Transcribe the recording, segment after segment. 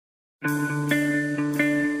I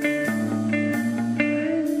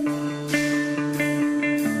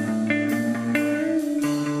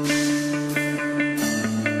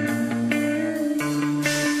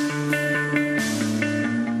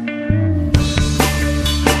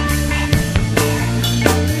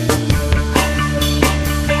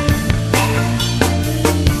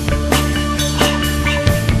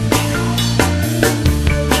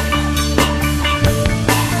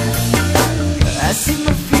see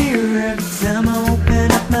my fear every time I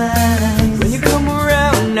open up my eyes. When you come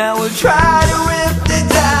around, I will try to rip the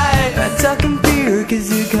die. I talk in fear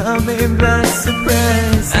cause you caught me by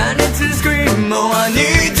surprise. I need to scream, oh I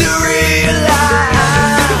need to realize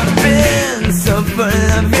I've been so full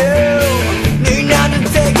of you. Need not to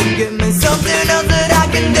take it, give me something else that I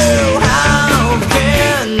can do. How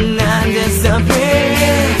can I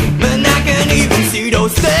disappear when I can't even see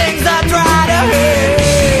those things I try to hear?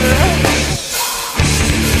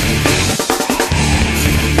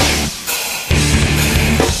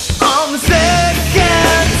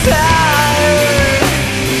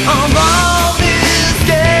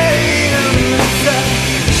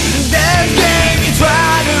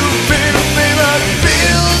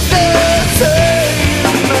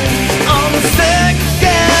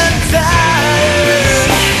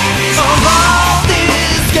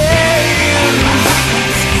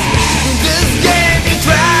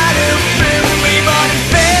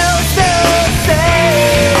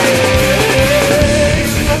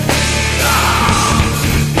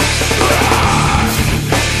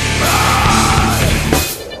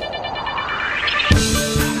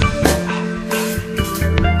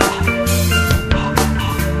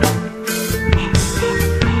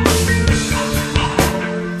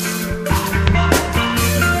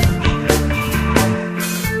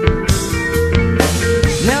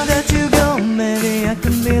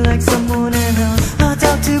 Like someone else, I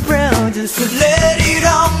talk too proud just to let it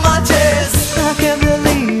on my chest. I can't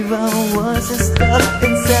believe I was just stuck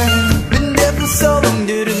inside. Been there for so long,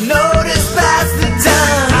 didn't notice past the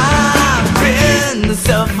time. I've been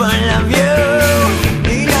so full of you.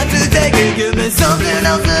 Need not to take it, give me something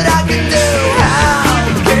else that I can do.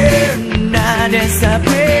 How can I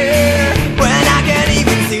disappear